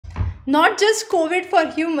not just COVID for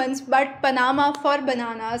humans, but Panama for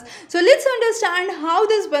bananas. So let's understand how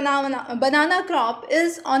this banana crop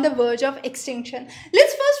is on the verge of extinction.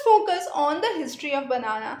 Let's first focus on the history of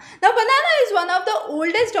banana. Now, banana is one of the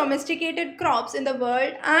oldest domesticated crops in the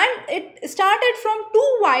world, and it started from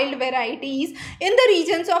two wild varieties in the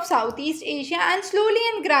regions of Southeast Asia, and slowly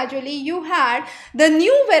and gradually you had the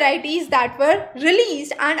new varieties that were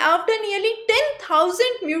released, and after nearly 10,000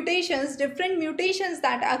 mutations, different mutations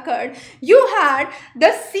that occurred, you had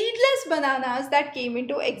the seedless bananas that came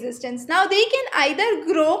into existence. Now they can either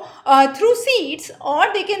grow through seeds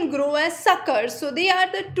or they can grow as suckers. So there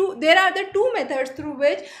are the two methods through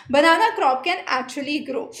which banana crop can actually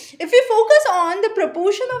grow. If we focus on the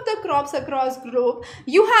proportion of the crops across globe,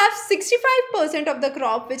 you have 65% of the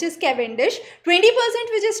crop which is Cavendish, 20%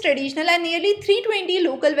 which is traditional, and nearly 320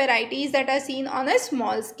 local varieties that are seen on a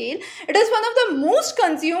small scale. It is one of the most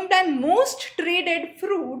consumed and most traded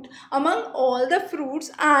fruit among all the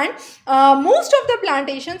fruits, and most of the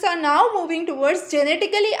plantations are now moving towards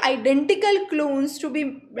genetically identical clones to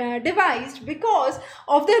be devised because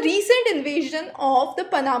of the recent invasion of the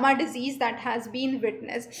Panama disease that has been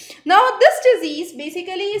witnessed. Now this disease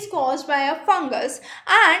basically is caused by a fungus,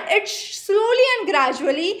 and it slowly and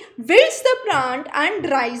gradually wilts the plant and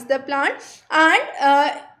dries the plant,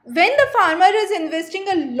 and when the farmer is investing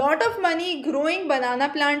a lot of money growing banana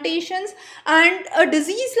plantations, and a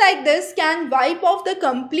disease like this can wipe off the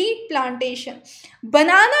complete plantation.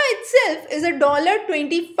 Banana itself is a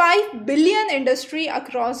 $25 billion industry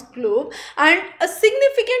across globe, and a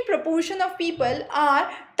significant proportion of people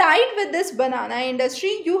are tied with this banana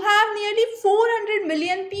industry. You have nearly 400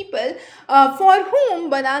 million people for whom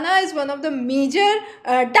banana is one of the major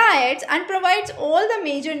diets and provides all the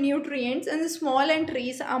major nutrients in small and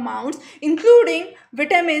trace amounts, including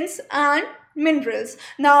vitamins and minerals.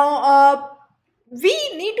 Now we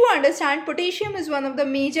need to understand potassium is one of the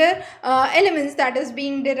major elements that is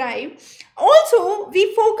being derived. Also,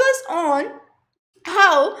 we focus on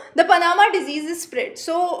how the Panama disease is spread.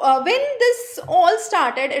 So when this all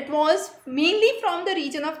started, it was mainly from the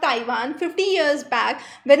region of Taiwan 50 years back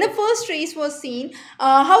when the first trace was seen.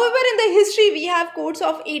 However, in the history we have quotes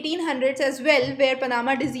of 1800s as well where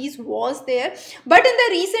Panama disease was there, but in the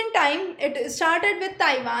recent time it started with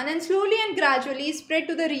Taiwan and slowly and gradually spread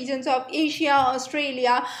to the regions of Asia,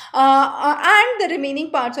 Australia, and the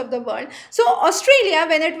remaining parts of the world. So Australia,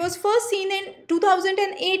 when it was first seen in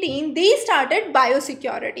 2018, they started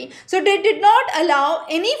biosecurity. So they did not allow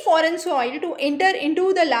any foreign soil to enter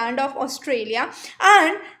into the land of Australia,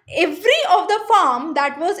 and every of the farm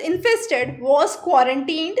that was infested was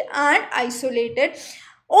quarantined and isolated.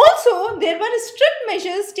 Also, there were strict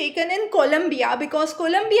measures taken in Colombia because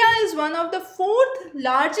Colombia is one of the fourth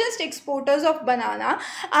largest exporters of banana,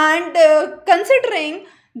 and considering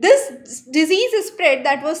this disease spread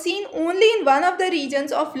that was seen only in one of the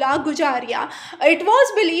regions of La Gujaria, it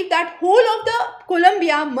was believed that whole of the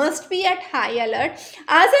Colombia must be at high alert.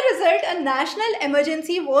 As a result, a national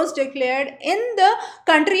emergency was declared in the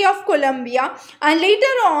country of Colombia, and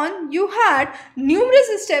later on you had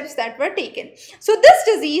numerous steps that were taken. So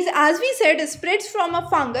this disease, as we said, spreads from a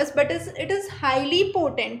fungus, but it is highly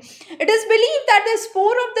potent. It is believed that the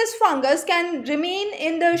spore of this fungus can remain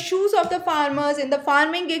in the shoes of the farmers, in the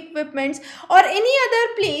farming equipments, or any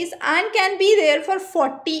other place, and can be there for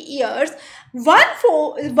 40 years. One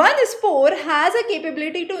spore has a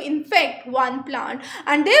capability to infect one plant,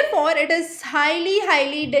 and therefore it is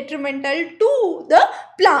highly detrimental to the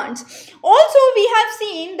plants. Also, we have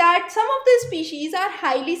seen that some of the species are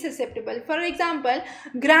highly susceptible. For example,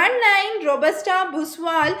 Grand Naine, Robusta,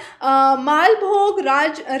 Bhusaval, Malbhog,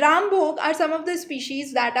 Rambhog are some of the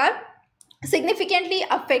species that are significantly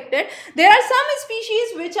affected. There are some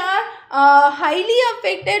species which are highly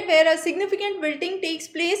affected, where a significant wilting takes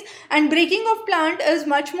place and breaking of plant is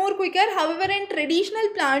much more quicker. However, in traditional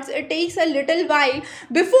plants it takes a little while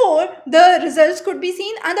before the results could be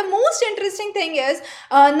seen. And the most interesting thing is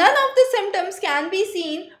none of the symptoms can be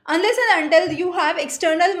seen unless and until you have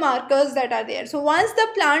external markers that are there. So once the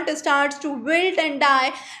plant starts to wilt and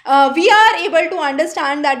die, we are able to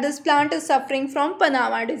understand that this plant is suffering from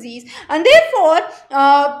Panama disease. And therefore,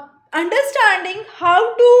 understanding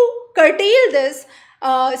how to curtail this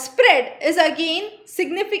spread is again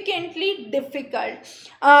significantly difficult.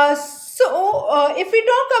 If we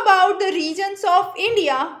talk about the regions of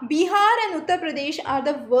India, Bihar and Uttar Pradesh are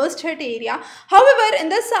the worst hit area. However, in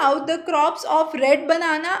the south, the crops of red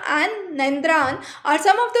banana and nandran are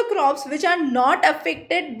some of the crops which are not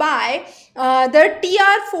affected by the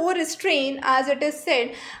TR4 strain, as it is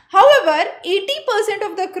said. However,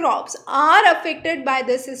 80% of the crops are affected by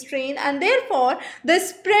this strain, and therefore the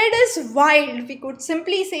spread is wild. We could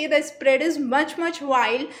simply say the spread is much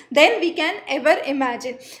wild than we can ever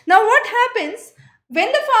imagine. Now what happens when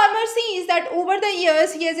the farmer sees that over the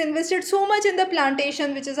years he has invested so much in the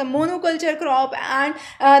plantation, which is a monoculture crop, and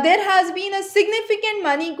there has been a significant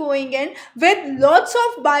money going in with lots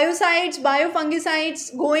of biocides,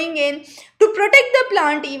 biofungicides going in to protect the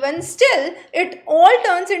plant, even still it all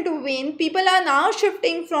turns into vain. People are now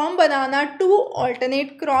shifting from banana to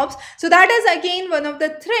alternate crops. So that is again one of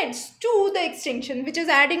the threats to the extinction, which is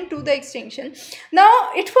adding to the extinction. Now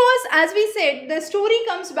it was, as we said, the story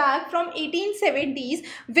comes back from 1870s,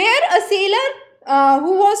 where a sailor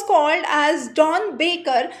who was called as Don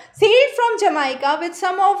Baker sailed from Jamaica with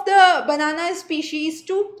some of the banana species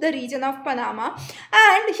to the region of Panama,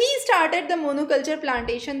 and he started the monoculture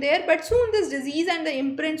plantation there, but soon this disease and the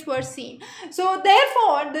imprints were seen. So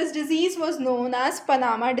therefore this disease was known as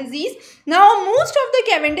Panama disease. Now most of the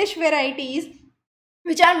Cavendish varieties,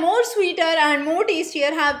 which are more sweeter and more tastier,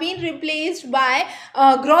 have been replaced by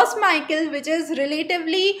Gros Michael, which is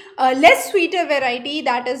relatively less sweeter variety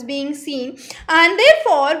that is being seen. And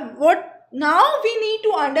therefore what now we need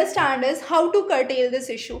to understand is how to curtail this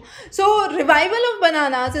issue. So revival of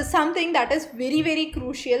bananas is something that is very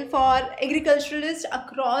crucial for agriculturalists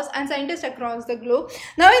across and scientists across the globe.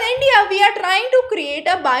 Now in India we are trying to create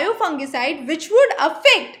a biofungicide which would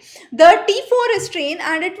affect the T4 strain,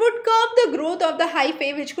 and it would curb the growth of the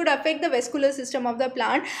hyphae, which could affect the vascular system of the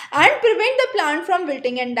plant and prevent the plant from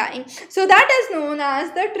wilting and dying. So that is known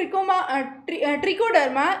as the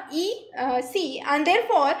Trichoderma EC, and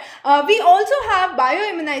therefore we also have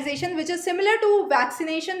bioimmunization, which is similar to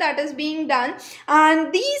vaccination that is being done,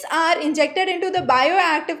 and these are injected into the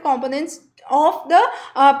bioactive components of the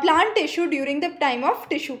plant tissue during the time of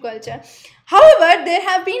tissue culture. However, there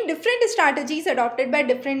have been different strategies adopted by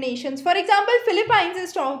different nations. For example, Philippines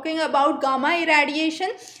is talking about gamma irradiation.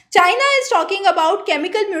 China is talking about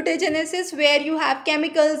chemical mutagenesis, where you have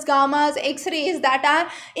chemicals, gammas, X-rays that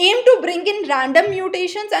are aimed to bring in random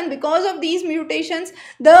mutations, and because of these mutations,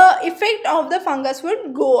 the effect of the fungus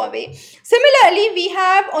would go away. Similarly, we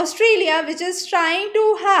have Australia, which is trying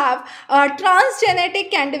to have a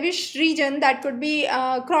transgenic candivish region that could be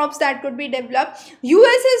crops that could be developed.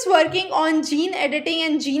 US is working on gene editing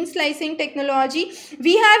and gene slicing technology.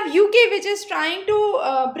 We have UK, which is trying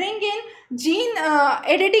to bring in gene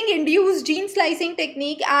editing induced gene slicing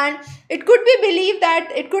technique, and it could be believed that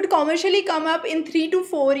it could commercially come up in 3 to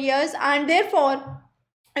 4 years, and therefore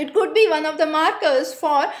it could be one of the markers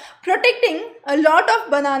for protecting a lot of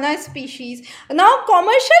banana species. Now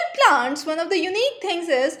commercial plants, one of the unique things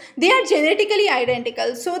is they are genetically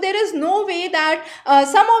identical, so there is no way that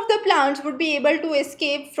some of the plants would be able to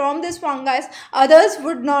escape from this fungus, others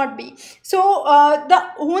would not be. So the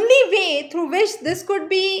only way through which this could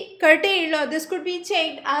be curtailed or this could be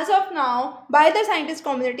checked as of now by the scientist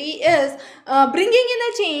community is bringing in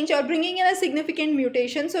a change or bringing in a significant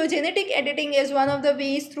mutation. So genetic editing is one of the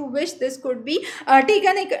ways through which this could be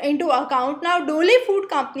taken into account. Now Dole Food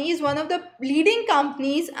Company is one of the leading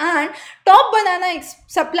companies and top banana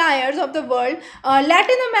suppliers of the world.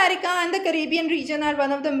 Latin America and the Caribbean region are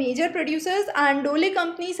one of the major producers, and Dole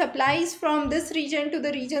Company supplies from this region to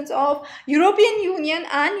the regions of European Union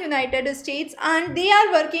and United States, and they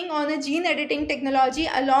are working on a gene editing technology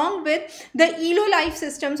along with the ELO Life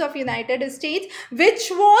Systems of United States,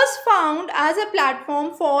 which was found as a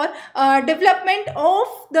platform for development of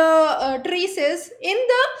the traces in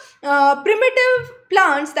the primitive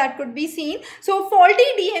plants that could be seen. So faulty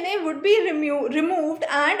DNA would be removed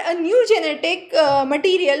and a new genetic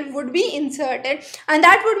material would be inserted, and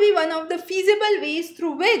that would be one of the feasible ways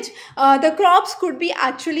through which the crops could be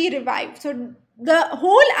actually revived. So the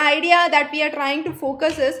whole idea that we are trying to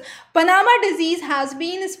focus is Panama disease has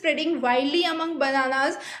been spreading widely among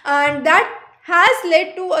bananas, and that has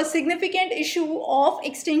led to a significant issue of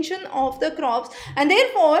extinction of the crops, and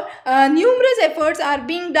therefore numerous efforts are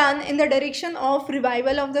being done in the direction of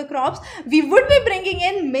revival of the crops. We would be bringing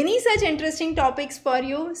in many such interesting topics for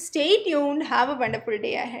you. Stay tuned. Have a wonderful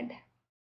day ahead.